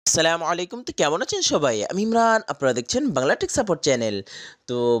আসসালামু আলাইকুম। তো কেমন আছেন সবাই? আমি ইমরান, আপনারা দেখছেন বাংলা টেক সাপোর্ট চ্যানেল।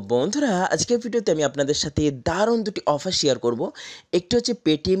 তো বন্ধুরা, আজকের ভিডিওতে আমি আপনাদের সাথে দারুণ দুটি অফার শেয়ার করব। একটি হচ্ছে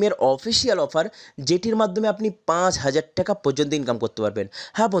পেটিএমের অফিসিয়াল অফার, যেটির মাধ্যমে আপনি ৫,০০০ টাকা পর্যন্ত ইনকাম করতে পারবেন।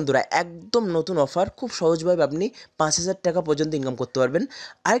 হ্যাঁ বন্ধুরা, একদম নতুন অফার, খুব সহজভাবে আপনি ৫,০০০ টাকা পর্যন্ত ইনকাম করতে পারবেন।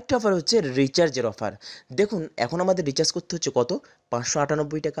 আরেকটা অফার হচ্ছে রিচার্জের অফার। দেখুন, এখন আমাদের রিচার্জ করতে হচ্ছে কত?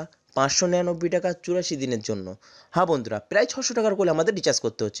 ৫৯৮ টাকা, ৫৯৯ টাকা ৮৪ দিনের জন্য। হ্যাঁ বন্ধুরা, প্রায় ৬০০ টাকার করে আমাদের রিচার্জ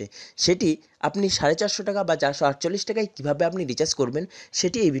করতে হচ্ছে। সেটি আপনি ৪৫০ টাকা বা ৪৪৮ টাকায় কীভাবে আপনি রিচার্জ করবেন,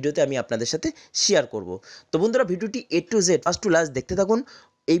 সেটি এই ভিডিওতে আমি আপনাদের সাথে শেয়ার করব। তো বন্ধুরা, ভিডিওটি এ to Z first to last দেখতে থাকুন।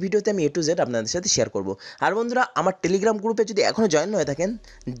 এই ভিডিওতে আমি এ টু জেড আপনাদের সাথে শেয়ার করব। আর বন্ধুরা, আমার টেলিগ্রাম গ্রুপে যদি এখনও জয়েন হয়ে থাকেন,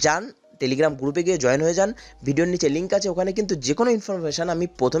 যান টেলিগ্রাম গ্রুপে গিয়ে জয়েন হয়ে যান। ভিডিওর নিচে লিঙ্ক আছে, ওখানে কিন্তু যে কোনো ইনফরমেশান আমি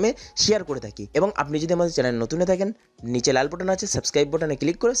প্রথমে শেয়ার করে থাকি। এবং আপনি যদি আমাদের চ্যানেল নতুন হয়ে থাকেন, নিচে লাল বাটন আছে, সাবস্ক্রাইব বাটনে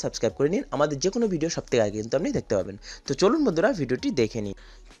ক্লিক করে সাবস্ক্রাইব করে নিন। আমাদের যে কোনো ভিডিও সবথেকে আগে কিন্তু আপনি দেখতে পাবেন। তো চলুন বন্ধুরা, ভিডিওটি দেখে নিন।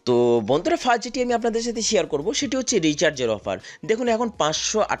 তো বন্ধুরা, ফার্স্ট যেটি আমি আপনাদের সাথে শেয়ার করব সেটি হচ্ছে রিচার্জের অফার। দেখুন, এখন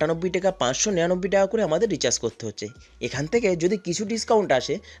 ৫৯৮ টাকা, ৫৯৯ টাকা করে আমাদের রিচার্জ করতে হচ্ছে। এখান থেকে যদি কিছু ডিসকাউন্ট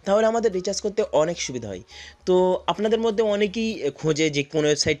আসে, তাহলে আমাদের রিচার্জ করতে অনেক সুবিধা হয়। তো আপনাদের মধ্যে অনেকেই খোঁজে যে কোন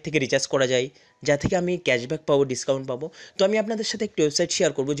ওয়েবসাইট থেকে রিচার্জ করা যায়, যা থেকে আমি ক্যাশব্যাক পাবো, ডিসকাউন্ট পাবো। তো আমি আপনাদের সাথে একটি ওয়েবসাইট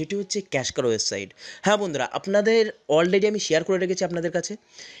শেয়ার করবো, যেটি হচ্ছে ক্যাশকার ওয়েবসাইট। হ্যাঁ বন্ধুরা, আপনাদের অলরেডি আমি শেয়ার করে রেখেছি আপনাদের কাছে,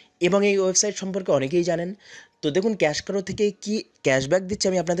 এবং এই ওয়েবসাইট সম্পর্কে অনেকেই জানেন। তো দেখুন, ক্যাশকারো থেকে কি ক্যাশব্যাক দিচ্ছে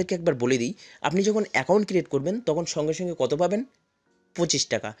আমি আপনাদেরকে একবার বলে দিই। আপনি যখন অ্যাকাউন্ট ক্রিয়েট করবেন, তখন সঙ্গে সঙ্গে কত পাবেন? 25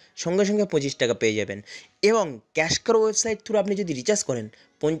 টাকা। সঙ্গে সঙ্গে 25 টাকা পেয়ে যাবেন। এবং ক্যাশকারো ওয়েবসাইট থ্রু আপনি যদি রিচার্জ করেন,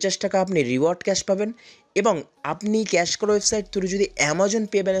 50 টাকা আপনি রিওয়ার্ড ক্যাশ পাবেন। এবং আপনি ক্যাশকারো ওয়েবসাইট থ্রু যদি অ্যামাজন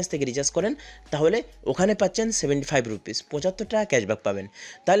পে ব্যালেন্স থেকে রিচার্জ করেন, তাহলে ওখানে পাচ্ছেন 75 রুপিস, 75 টাকা ক্যাশব্যাক পাবেন।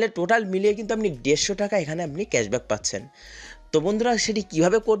 তাহলে টোটাল মিলিয়ে কিন্তু আপনি 150 টাকা এখানে আপনি ক্যাশব্যাক পাচ্ছেন। তো বন্ধুরা, সেটি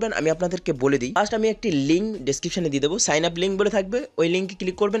কীভাবে করবেন আমি আপনাদেরকে বলে দিই। ফার্স্ট আমি একটি লিঙ্ক ডেসক্রিপশনে দিয়ে দেবো, সাইন আপ লিঙ্ক বলে থাকবে। ওই লিঙ্কে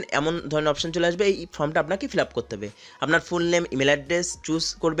ক্লিক করবেন, এমন ধরনের অপশন চলে আসবে। এই ফর্মটা আপনাকে ফিল আপ করতে হবে। আপনার full name, email address choose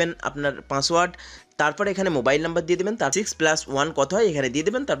করবেন, আপনার পাসওয়ার্ড, তারপরে এখানে মোবাইল নাম্বার দিয়ে দেবেন, তার 6+1 কত হয় এখানে দিয়ে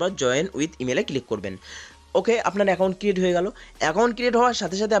দেবেন, তারপর জয়েন উইথ ইমেলে ক্লিক করবেন। ওকে, আপনার অ্যাকাউন্ট ক্রিয়েট হয়ে গেল। অ্যাকাউন্ট ক্রিয়েট হওয়ার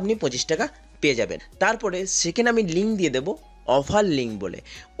সাথে সাথে আপনি 25 টাকা পেয়ে যাবেন। তারপরে সেখানে আমি লিঙ্ক দিয়ে দেবো, অফার লিঙ্ক বলে।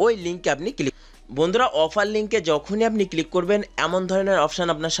 ওই লিঙ্কে আপনি ক্লিক, বন্ধুরা, অফার লিঙ্কে যখনই আপনি ক্লিক করবেন, এমন ধরনের অপশান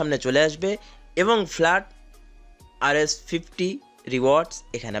আপনার সামনে চলে আসবে, এবং ফ্ল্যাট RS.50 রিওয়ার্ডস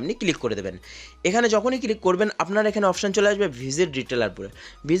এখানে আপনি ক্লিক করে দেবেন। এখানে যখনই ক্লিক করবেন, আপনার এখানে অপশান চলে আসবে ভিজিট রিটেলার বলে।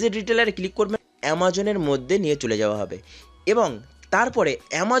 ভিজিট রিটেলারে ক্লিক করবেন, অ্যামাজনের মধ্যে নিয়ে চলে যাওয়া হবে। এবং তারপরে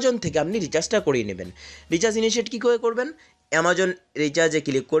অ্যামাজন থেকে আপনি রিচার্জটা করিয়ে নেবেন। রিচার্জ ইনিশিয়েট কী করে করবেন? অ্যামাজন রিচার্জে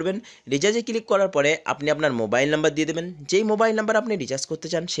ক্লিক করবেন। রিচার্জে ক্লিক করার পরে আপনি আপনার মোবাইল নাম্বার দিয়ে দেবেন। যেই মোবাইল নাম্বার আপনি রিচার্জ করতে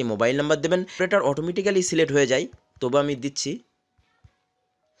চান, সেই মোবাইল নাম্বার দেবেন। অপারেটর অটোমেটিক্যালি সিলেক্ট হয়ে যায়, তবু আমি দিচ্ছি।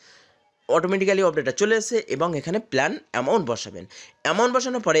 অটোমেটিক্যালি অপারেটর চলে এসে, এবং এখানে প্ল্যান অ্যামাউন্ট বসাবেন। অ্যামাউন্ট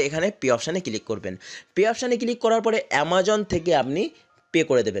বসানোর পরে এখানে পে অপশানে ক্লিক করবেন। পে অপশানে ক্লিক করার পরে অ্যামাজন থেকে আপনি পে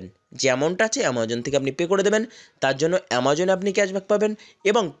করে দেবেন। যে অ্যামাউন্টটা আছে অ্যামাজন থেকে আপনি পে করে দেবেন। তার জন্য অ্যামাজনে আপনি ক্যাশব্যাক পাবেন,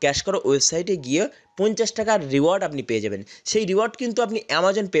 এবং ক্যাশকারো ওয়েবসাইটে গিয়ে 50 টাকার রিওয়ার্ড আপনি পেয়ে যাবেন। সেই রিওয়ার্ড কিন্তু আপনি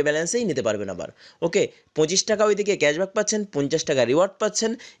অ্যামাজন পে ব্যালেন্সেই নিতে পারবেন আবার। ওকে, 25 টাকা ওইদিকে ক্যাশব্যাক পাচ্ছেন, 50 টাকা রিওয়ার্ড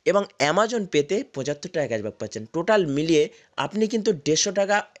পাচ্ছেন, এবং অ্যামাজন পেতে 75 টাকা ক্যাশব্যাক পাচ্ছেন। টোটাল মিলিয়ে আপনি কিন্তু 150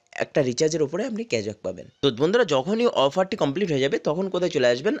 টাকা একটা রিচার্জের উপরে আপনি ক্যাশব্যাক পাবেন। তো বন্ধুরা, যখনই অফারটি কমপ্লিট হয়ে যাবে, তখন কোথায় চলে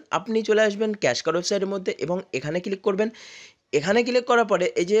আসবেন? আপনি চলে আসবেন ক্যাশকার ওয়েবসাইটের মধ্যে, এবং এখানে ক্লিক করবেন। এখানে ক্লিক করার পরে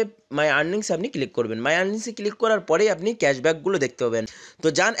এই যে মাই আর্নিংসে আপনি ক্লিক করবেন। মাই আর্নিংসে ক্লিক করার পরেই আপনি ক্যাশব্যাকগুলো দেখতে পাবেন। তো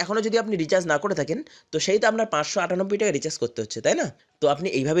যান, এখনও যদি আপনি রিচার্জ না করে থাকেন, তো সেই তো আপনার ৫৯৮ টাকা রিচার্জ করতে হচ্ছে, তাই না? তো আপনি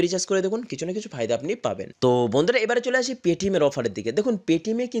এইভাবে রিচার্জ করে দেখুন, কিছু না কিছু ফায়দা আপনি পাবেন। তো বন্ধুরা, এবারে চলে আসি পেটিএমের অফারের দিকে। দেখুন,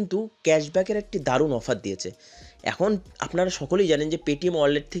 পেটিএমে কিন্তু ক্যাশব্যাকের একটি দারুণ অফার দিয়েছে। এখন আপনারা সকলেই জানেন যে পেটিএম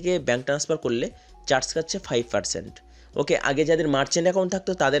ওয়ালেট থেকে ব্যাঙ্ক ট্রান্সফার করলে চার্জ কাটছে 5%। ওকে, আগে যাদের মার্চেন্ট অ্যাকাউন্ট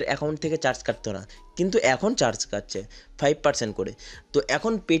থাকতো তাদের অ্যাকাউন্ট থেকে চার্জ কাটতো না, কিন্তু এখন চার্জ কাটছে 5% করে। তো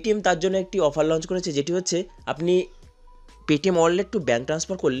এখন পেটিএম তার জন্য একটি অফার লঞ্চ করেছে, যেটি হচ্ছে আপনি Paytm wallet two bank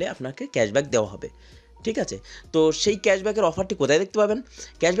transfer করলে আপনাকে ক্যাশব্যাক দেওয়া হবে। ঠিক আছে? তো সেই ক্যাশব্যাকের অফারটি কোথায় দেখতে পাবেন?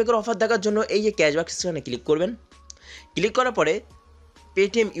 ক্যাশব্যাকের অফার দেখার জন্য এই যে ক্যাশব্যাক সেকশনে ক্লিক করবেন। ক্লিক করার পরে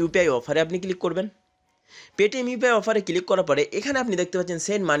পেটিএম ইউপিআই অফারে আপনি ক্লিক করবেন। পেটিএম ইউপিআই অফারে ক্লিক করার পরে এখানে আপনি দেখতে পাচ্ছেন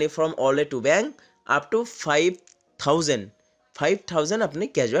send money from wallet two bank up to 5,000 আপনি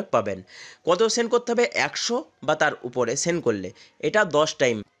ক্যাশব্যাক পাবেন। কত সেন্ড করতে হবে? 100 বা তার উপরে সেন্ড করলে, এটা 10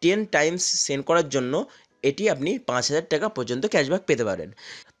 টাইমস সেন্ড করার জন্য এটি আপনি 5,000 টাকা পর্যন্ত ক্যাশব্যাক পেতে পারেন।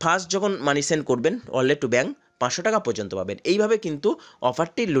 ফার্স্ট যখন মানি সেন্ড করবেন ওয়ালেট টু ব্যাঙ্ক, 500 টাকা পর্যন্ত পাবেন। এইভাবে কিন্তু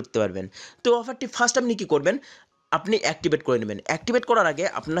অফারটি লুটতে পারবেন। তো অফারটি ফার্স্ট আপনি কী করবেন? আপনি অ্যাক্টিভেট করে নেবেন। অ্যাক্টিভেট করার আগে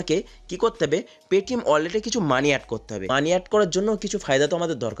আপনাকে কি করতে হবে, পেটিএম ওয়ালেটে কিছু মানি অ্যাড করতে হবে। মানি অ্যাড করার জন্য কিছু ফায়দা তো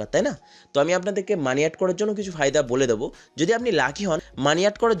আমাদের দরকার, তাই না? তো আমি আপনাদেরকে মানি অ্যাড করার জন্য কিছু ফায়দা বলে দেবো। যদি আপনি লাকি হন, মানি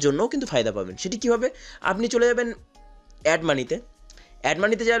অ্যাড করার জন্যও কিন্তু ফায়দা পাবেন। সেটি কীভাবে? আপনি চলে যাবেন অ্যাড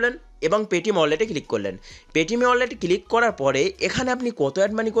মানিতে যাবেন এবং পেটিএম ওয়ালেটে ক্লিক করলেন। পেটিএম ওয়ালেটে ক্লিক করার পরে এখানে আপনি কত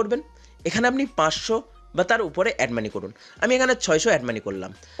অ্যাড মানি করবেন? এখানে আপনি 500 বা তার উপরে অ্যাড মানি করুন। আমি এখানে 600 অ্যাড মানি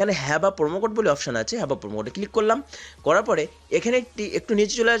করলাম। এখানে হ্যাঁ বা প্রোমো কোড বলে অপশান আছে, হ্যাঁ বা প্রোমো কোডে ক্লিক করলাম। করার পরে এখানে একটু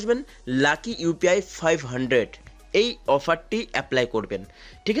নিচে চলে আসবেন, লাকি ইউপিআই 500 এই অফারটি অ্যাপ্লাই করবেন।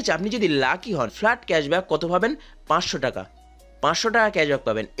 ঠিক আছে, আপনি যদি লাকি হন, ফ্ল্যাট ক্যাশব্যাক কত পাবেন? 500 টাকা। 500 টাকা ক্যাশব্যাক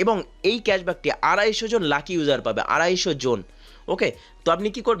পাবেন এবং এই ক্যাশব্যাকটি 250 জন লাকি ইউজার পাবে, 250 জন। ওকে, তো আপনি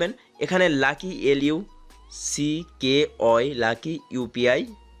কি করবেন, এখানে লাকি LUCKOY লাকি ইউপিআই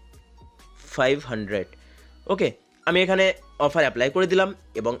 500। ওকে, আমি এখানে অফার অ্যাপ্লাই করে দিলাম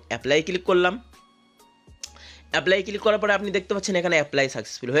এবং অ্যাপ্লাই ক্লিক করলাম। অ্যাপ্লাই ক্লিক করার পরে আপনি দেখতে পাচ্ছেন এখানে অ্যাপ্লাই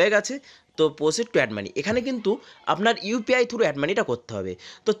সাকসেসফুল হয়ে গেছে। তো প্রসিড টু অ্যাড মানি, এখানে কিন্তু আপনার ইউপিআই থ্রু অ্যাড মানিটা করতে হবে।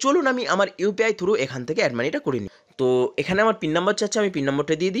 তো চলুন আমি আমার ইউপিআই থ্রু এখান থেকে অ্যাড মানিটা করে নিই। তো এখানে আমার পিন নাম্বার চাচ্ছে, আমি পিন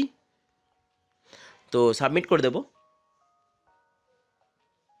নাম্বারটা দিয়ে দিই। তো সাবমিট করে দেবো।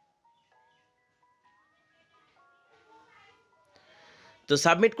 তো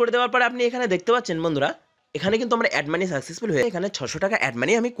সাবমিট করে দেওয়ার পরে আপনি এখানে দেখতে পাচ্ছেন বন্ধুরা, এখানে কিন্তু আমার অ্যাড মানি সাকসেসফুল হয়ে এখানে 600 টাকা অ্যাড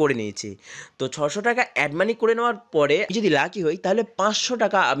মানি আমি করে নিয়েছি। তো 600 টাকা অ্যাড মানি করে নেওয়ার পরে যদি লাকি হই তাহলে 500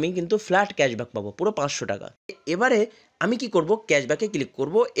 টাকা আমি কিন্তু ফ্ল্যাট ক্যাশব্যাক পাবো, পুরো 500 টাকা। এবারে আমি কি করব, ক্যাশব্যাকে ক্লিক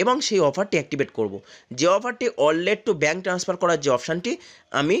করব এবং সেই অফারটি অ্যাক্টিভেট করব। যে অফারটি ওয়ালেট টু ব্যাঙ্ক ট্রান্সফার করার যে অপশানটি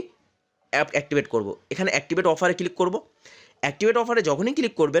আমি অ্যাক্টিভেট করব, এখানে অ্যাক্টিভেট অফারে ক্লিক করব। অ্যাক্টিভেট অফারে যখনই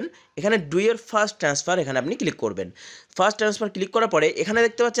ক্লিক করবেন এখানে ডু ইয়ার ফার্স্ট ট্রান্সফার, এখানে আপনি ক্লিক করবেন। ফার্স্ট ট্রান্সফার ক্লিক করার পরে এখানে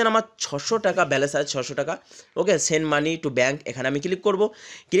দেখতে পাচ্ছেন আমার 600 টাকা ব্যালেন্স আছে, 600 টাকা। ওকে, সেন্ড মানি টু ব্যাঙ্ক, এখানে আমি ক্লিক করব।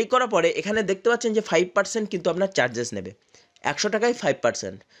 ক্লিক করার পরে এখানে দেখতে পাচ্ছেন যে 5% কিন্তু আপনার চার্জেস নেবে, 100 টাকায়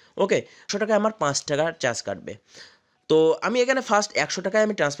 5%। ওকে, 100 টাকায় আমার 5 টাকা চার্জ কাটবে। তো আমি এখানে ফার্স্ট 100 টাকায়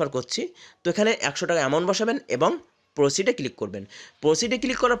আমি ট্রান্সফার করছি। তো এখানে 100 টাকা অ্যামাউন্ট বসাবেন এবং প্রসিডে ক্লিক করবেন। প্রসিডে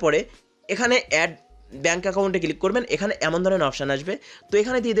ক্লিক করার পরে এখানে অ্যাড ব্যাঙ্ক অ্যাকাউন্টে ক্লিক করবেন। এখানে এমন ধরনের অপশান আসবে, তো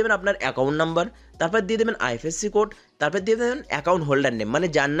এখানে দিয়ে দেবেন আপনার অ্যাকাউন্ট নাম্বার, তারপর দিয়ে দেবেন IFSC কোড, তারপর দিয়ে দেবেন অ্যাকাউন্ট হোল্ডার নেম, মানে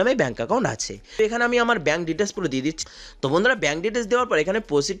যার নামে ব্যাঙ্ক অ্যাকাউন্ট আছে। তো এখানে আমি আমার ব্যাঙ্ক ডিটেলস পুরো দিয়ে দিচ্ছি। তো বন্ধুরা, ব্যাঙ্ক ডিটেলস দেওয়ার পরে এখানে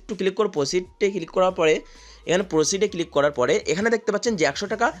প্রসিড টু ক্লিক করে, প্রসিডে ক্লিক করার পরে এখানে প্রসিডে ক্লিক করার পরে এখানে দেখতে পাচ্ছেন যে 100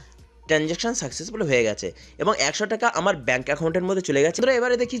 টাকা ট্রানজ্যাকশন সাকসেসফুল হয়ে গেছে এবং 100 টাকা আমার ব্যাঙ্ক অ্যাকাউন্টের মধ্যে চলে গেছে।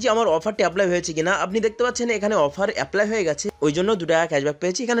 এবারে দেখি যে আমার অফারটি অ্যাপ্লাই হয়েছে কিনা। আপনি দেখতে পাচ্ছেন এখানে অফার অ্যাপ্লাই হয়ে গেছে, ওই জন্য 2 টাকা ক্যাশব্যাক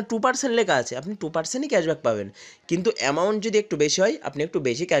পেয়েছি। এখানে 2% লেখা আছে, আপনি 2%ই ক্যাশব্যাক পাবেন, কিন্তু অ্যামাউন্ট যদি একটু বেশি হয় আপনি একটু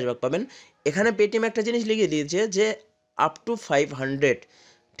বেশি ক্যাশব্যাক পাবেন। এখানে পেটিএম একটা জিনিস লিখে দিয়েছে যে আপ টু 500,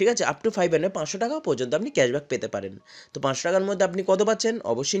 ঠিক আছে, আপ টু 500, 500 টাকা পর্যন্ত আপনি ক্যাশব্যাক পেতে পারেন। তো 500 টাকার মধ্যে আপনি কত পাচ্ছেন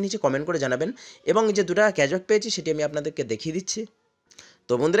অবশ্যই নিচে কমেন্ট করে জানাবেন এবং যে 2 টাকা ক্যাশব্যাক পেয়েছি সেটি আমি আপনাদেরকে দেখিয়ে দিচ্ছি।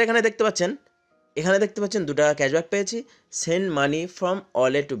 তো বন্ধুরা, এখানে দেখতে পাচ্ছেন 2 টাকা ক্যাশব্যাক পেয়েছি। Send money from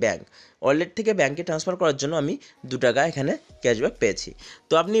wallet two bank, wallet থেকে ব্যাঙ্কে ট্রান্সফার করার জন্য আমি 2 টাকা এখানে ক্যাশব্যাক পেয়েছি।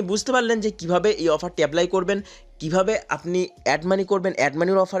 তো আপনি বুঝতে পারলেন যে কীভাবে এই অফারটি অ্যাপ্লাই করবেন, কীভাবে আপনি অ্যাড মানি করবেন, অ্যাড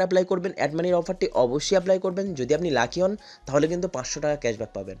মানির অফার অ্যাপ্লাই করবেন। অ্যাড মানির অফারটি অবশ্যই অ্যাপ্লাই করবেন, যদি আপনি লাকি হন তাহলে কিন্তু 500 টাকা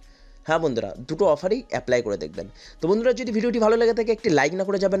ক্যাশব্যাক পাবেন। হ্যাঁ বন্ধুরা, দুটো অফারই অ্যাপ্লাই করে দেখবেন। তো বন্ধুরা, যদি ভিডিওটি ভালো লেগে থাকে একটি লাইক না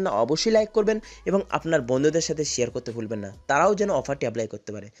করে যাবেন না, অবশ্যই লাইক করবেন এবং আপনার বন্ধুদের সাথে শেয়ার করতে ভুলবেন না, তারাও যেন অফারটি অ্যাপ্লাই করতে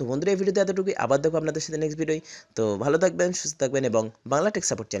পারে। তো বন্ধুরা, এই ভিডিওতে এতটুকুই, আবার দেখো আপনাদের সাথে নেক্সট ভিডিওয়। তো ভালো থাকবেন, সুস্থ থাকবেন এবং বাংলা টেক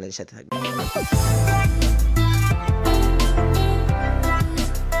সাপোর্ট চ্যানেলের সাথে থাকবেন।